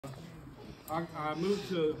I moved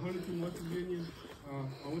to Huntington, West Virginia. I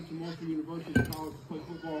went to Marshall University College to play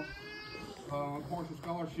football on partial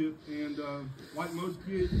scholarship, and like most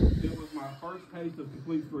kids, it was my first taste of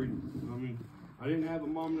complete freedom. I mean, I didn't have a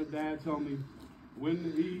mom and a dad tell me when to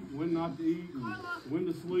eat, when not to eat, and when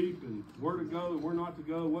to sleep, and where to go, and where not to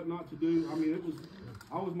go, what not to do. I mean,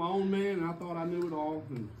 I was my own man, and I thought I knew it all.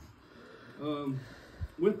 And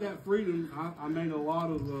with that freedom, I made a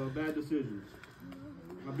lot of bad decisions.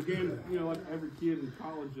 I began, like every kid in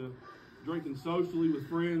college, drinking socially with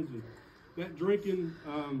friends, and that drinking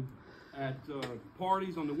at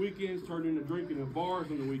parties on the weekends turned into drinking at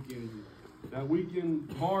bars on the weekends. And that weekend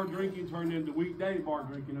bar drinking turned into weekday bar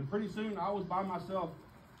drinking, and pretty soon I was by myself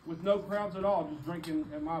with no crowds at all, just drinking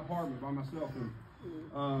at my apartment by myself.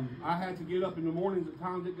 And I had to get up in the mornings. At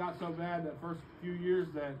times it got so bad that first few years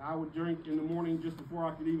that I would drink in the morning just before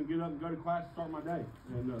I could even get up and go to class and start my day.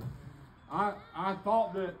 And I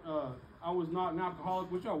thought that I was not an alcoholic,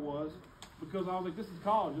 which I was, because I was like, this is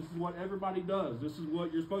college. This is what everybody does. This is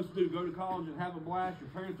what you're supposed to do. Go to college and have a blast. Your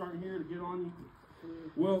parents aren't here to get on you.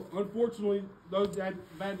 Well, unfortunately, those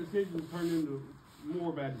bad decisions turned into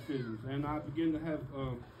more bad decisions. And I began to have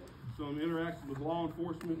some interactions with law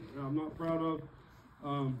enforcement that I'm not proud of.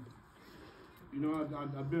 I've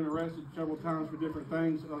been arrested several times for different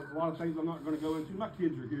things. A lot of things I'm not going to go into. My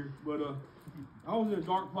kids are here, but I was in a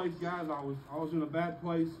dark place, guys. I was in a bad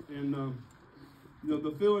place, and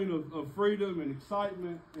the feeling of freedom and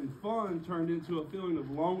excitement and fun turned into a feeling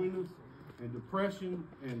of loneliness and depression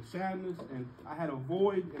and sadness, and I had a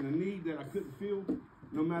void and a need that I couldn't feel.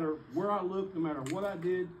 No matter where I looked, no matter what I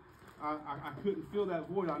did, I couldn't feel that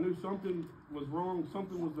void. I knew something was wrong,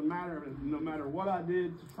 something was the matter, and no matter what I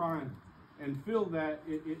did to try and feel that,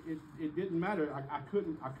 it didn't matter. I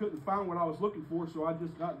couldn't find what I was looking for, so I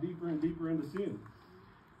just got deeper and deeper into sin.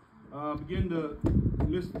 Began to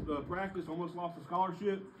miss practice, almost lost a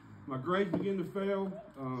scholarship. My grades began to fail.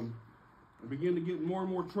 I began to get more and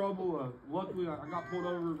more trouble. Luckily, I got pulled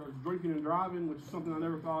over. I was drinking and driving, which is something I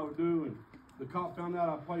never thought I would do. And the cop found out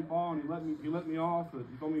I played ball, and he let me off. But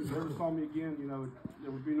he told me if he ever saw me again,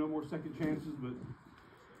 there would be no more second chances. But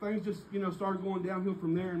things just, started going downhill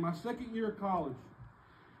from there. In my second year of college,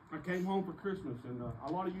 I came home for Christmas, and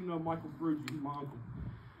a lot of you know Michael Ferrucci. He's my uncle.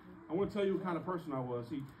 I want to tell you what kind of person I was.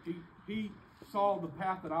 He saw the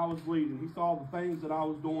path that I was leading. He saw the things that I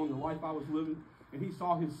was doing, the life I was living, and he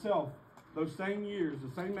saw himself those same years, the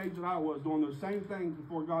same age that I was, doing those same things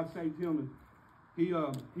before God saved him. And he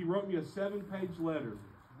wrote me a 7-page letter.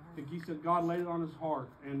 I think he said God laid it on his heart,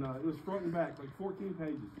 and it was front and back, like 14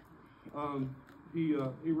 pages. He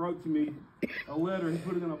wrote to me a letter. He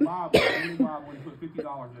put it in a Bible, a new Bible, and he put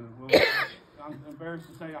 $50 in it. Well, I'm embarrassed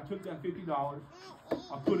to say I took that $50,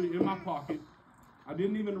 I put it in my pocket. I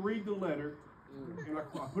didn't even read the letter, and I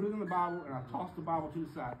put it in the Bible, and I tossed the Bible to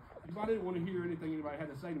the side. If I didn't want to hear anything anybody had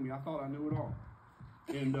to say to me, I thought I knew it all.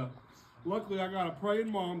 And luckily, I got a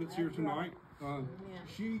praying mom that's here tonight.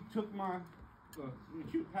 She took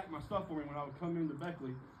she would pack my stuff for me when I would come into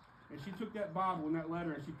Beckley, and she took that Bible and that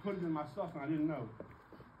letter, and she put it in my stuff, and I didn't know.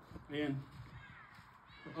 And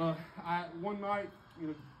one night,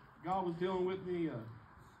 God was dealing with me.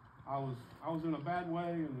 I was in a bad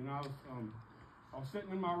way, and I was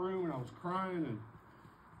sitting in my room, and I was crying, and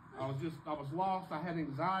I was lost. I had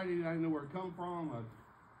anxiety. I didn't know where it come from. I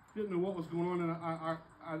didn't know what was going on, and I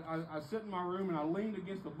sat in my room, and I leaned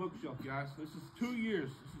against the bookshelf, guys. This is 2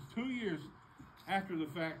 years. This is 2 years after the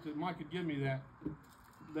fact that Mike had given me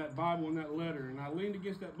that Bible and that letter, and I leaned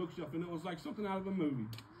against that bookshelf, and it was like something out of a movie.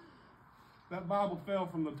 That Bible fell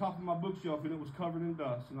from the top of my bookshelf, and it was covered in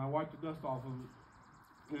dust, and I wiped the dust off of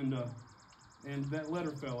it, and that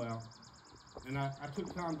letter fell out. And I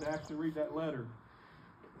took time to actually read that letter.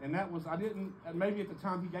 And that was, maybe at the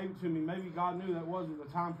time he gave it to me, maybe God knew that wasn't the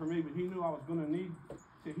time for me, but he knew I was going to need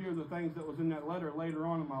to hear the things that was in that letter later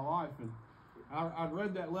on in my life. And I'd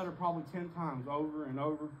read that letter probably 10 times over and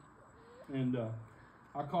over. And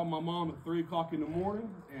I called my mom at 3 o'clock in the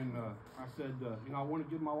morning, and I said, I want to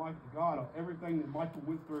give my life to God. Everything that Michael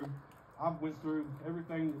went through, I've went through.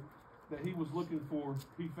 Everything that he was looking for,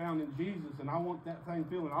 he found in Jesus, and I want that same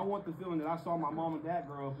feeling. I want the feeling that I saw my mom and dad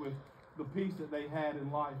grow up with, the peace that they had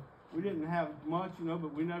in life. We didn't have much,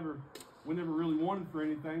 but we never really wanted for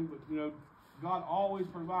anything, but, God always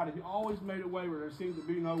provided. He always made a way where there seemed to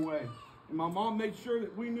be no way. And my mom made sure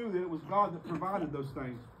that we knew that it was God that provided those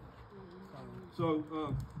things. So,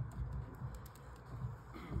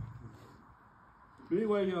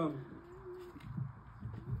 anyway,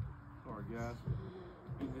 sorry guys,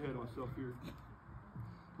 getting ahead of myself here.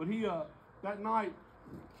 But that night,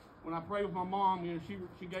 when I prayed with my mom,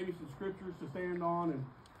 she gave me some scriptures to stand on,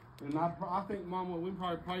 And I think, Mama, we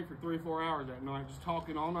probably prayed for 3 or 4 hours that night, just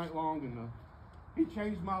talking all night long. And he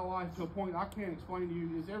changed my life to a point I can't explain to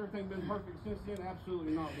you. Has everything been perfect since then?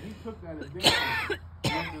 Absolutely not. But he took that addiction,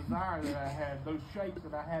 that desire that I had, those shakes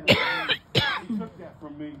that I had in my hand, he took that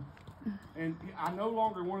from me. And I no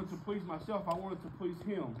longer wanted to please myself. I wanted to please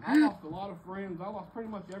him. I lost a lot of friends. I lost pretty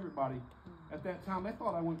much everybody at that time. They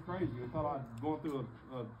thought I went crazy. They thought I was going through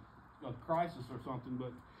a crisis or something.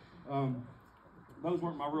 But those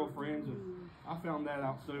weren't my real friends. And I found that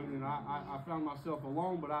out soon. And I found myself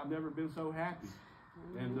alone, but I've never been so happy.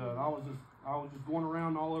 And I was just going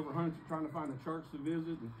around all over Huntington trying to find a church to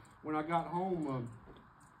visit. And when I got home,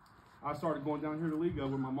 I started going down here to Lego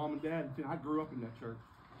with my mom and dad. I grew up in that church.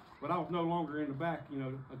 But I was no longer in the back, you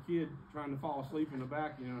know, a kid trying to fall asleep in the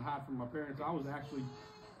back, you know, and hide from my parents. I was actually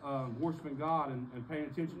worshiping God and paying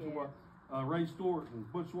attention to what Ray Stewart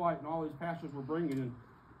and Butch White and all these pastors were bringing. And,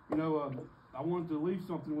 you know, I wanted to leave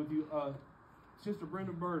something with you. Sister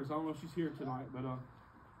Brenda Burtis, I don't know if she's here tonight, but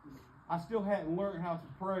I still hadn't learned how to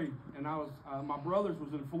pray. And I was, my brothers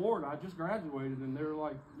was in Florida. I just graduated, and they were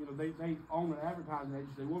like, you know, they own an advertising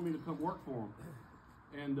agency. They wanted me to come work for them.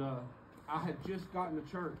 And I had just gotten to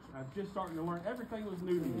church. I was just starting to learn. Everything was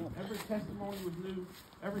new to me. Every testimony was new.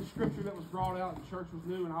 Every scripture that was brought out in church was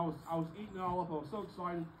new. And I was eating it all up. I was so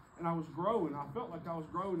excited. And I was growing. I felt like I was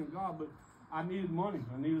growing in God, but I needed money.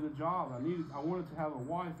 I needed a job. I wanted to have a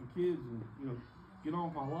wife and kids and, you know, get on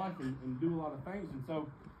with my life and do a lot of things. And so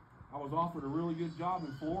I was offered a really good job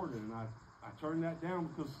in Florida, and I turned that down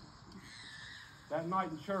because that night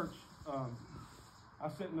in church, I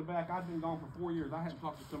sat in the back. I'd been gone for 4 years. I hadn't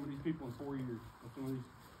talked to some of these people in 4 years. Some of these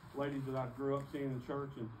ladies that I grew up seeing in church.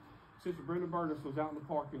 And Sister Brenda Burtis was out in the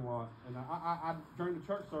parking lot. And I during the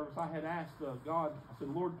church service, I had asked God, I said,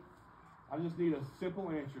 Lord, I just need a simple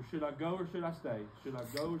answer. Should I go or should I stay? Should I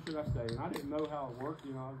go or should I stay? And I didn't know how it worked.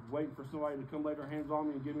 You know, I was waiting for somebody to come lay their hands on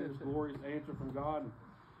me and give me this glorious answer from God. And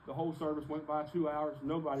the whole service went by 2 hours.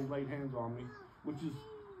 Nobody laid hands on me, which is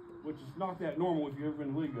not that normal if you've ever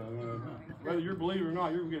been to Lego. Whether you're a believer or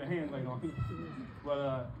not, you're going to get a hand laid on you.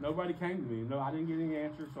 But nobody came to me. No, I didn't get any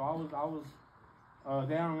answers. So I was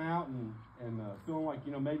down and out and feeling like,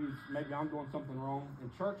 you know, maybe I'm doing something wrong. And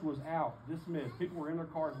church was out, dismissed. People were in their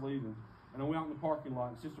cars leaving. And I went out in the parking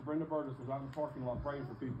lot. And Sister Brenda Burtis was out in the parking lot praying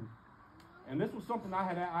for people. And this was something I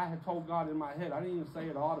had told God in my head. I didn't even say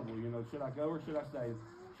it audibly. You know, should I go or should I stay?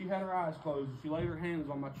 She had her eyes closed. And she laid her hands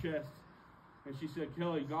on my chest. And she said,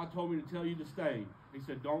 Kelly, God told me to tell you to stay. He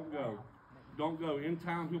said, don't go. Don't go. In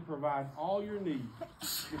time, he'll provide all your needs.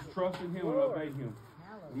 Just trust in him and obey him.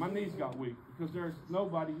 And my knees got weak because there's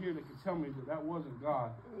nobody here that could tell me that wasn't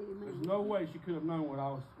God. There's no way she could have known what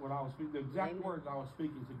I was speaking, the exact words I was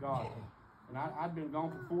speaking to God. And I'd been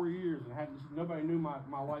gone for 4 years and nobody knew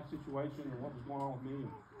my life situation and what was going on with me.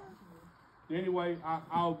 And anyway,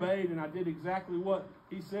 I obeyed and I did exactly what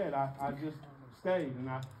he said. I just stayed, and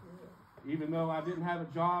even though I didn't have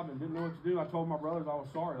a job and didn't know what to do, I told my brothers I was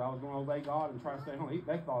sorry. I was going to obey God and try to stay home.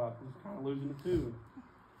 They thought I was kind of losing it too.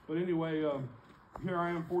 But anyway, here I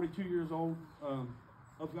am, 42 years old.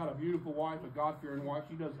 I've got a beautiful wife, a God-fearing wife.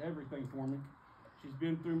 She does everything for me. She's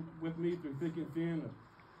been with me through thick and thin.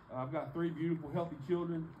 I've got 3 beautiful, healthy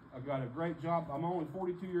children. I've got a great job. I'm only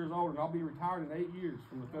 42 years old, and I'll be retired in 8 years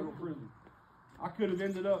from the federal prison. I could have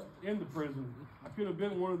ended up in the prison. I could have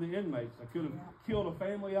been one of the inmates. I could have killed a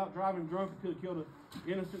family out driving drunk. I could have killed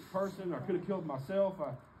an innocent person. I could have killed myself.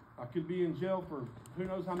 I could be in jail for who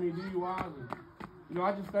knows how many DUIs. And, you know,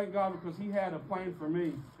 I just thank God because he had a plan for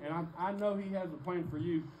me. And I know he has a plan for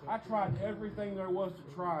you. I tried everything there was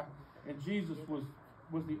to try, and Jesus was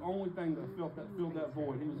the only thing that filled that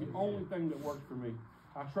void. He was the only thing that worked for me.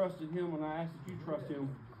 I trusted him, and I ask that you trust him.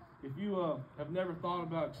 If you have never thought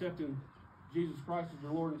about accepting Jesus Christ as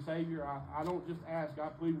your Lord and Savior, I don't just ask, I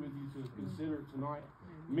plead with you to consider it tonight.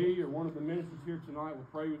 Me or one of the ministers here tonight will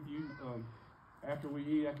pray with you after we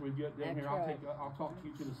eat, after we get down here. I'll talk to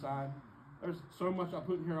you to the side. There's so much I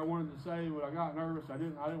put in here I wanted to say, but I got nervous. I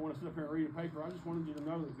didn't want to sit up here and read a paper. I just wanted you to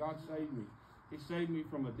know that God saved me. He saved me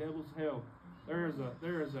from a devil's hell. There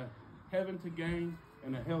is a heaven to gain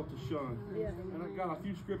and a hell to shun. And I got a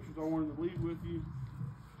few scriptures I wanted to leave with you.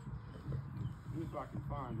 If I can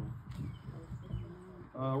find them.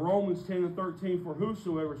 Romans 10 and 13, for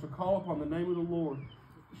whosoever shall call upon the name of the Lord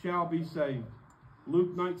shall be saved.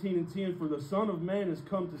 Luke 19 and 10, for the Son of Man has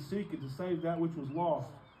come to seek and to save that which was lost.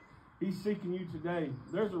 He's seeking you today.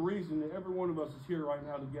 There's a reason that every one of us is here right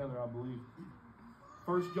now together, I believe.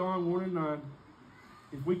 1 John 1 and 9,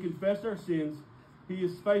 if we confess our sins, he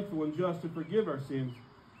is faithful and just to forgive our sins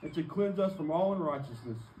and to cleanse us from all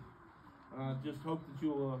unrighteousness. Just hope that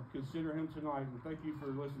you'll consider him tonight. And thank you for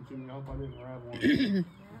listening to me. I hope I didn't rattle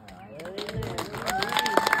on.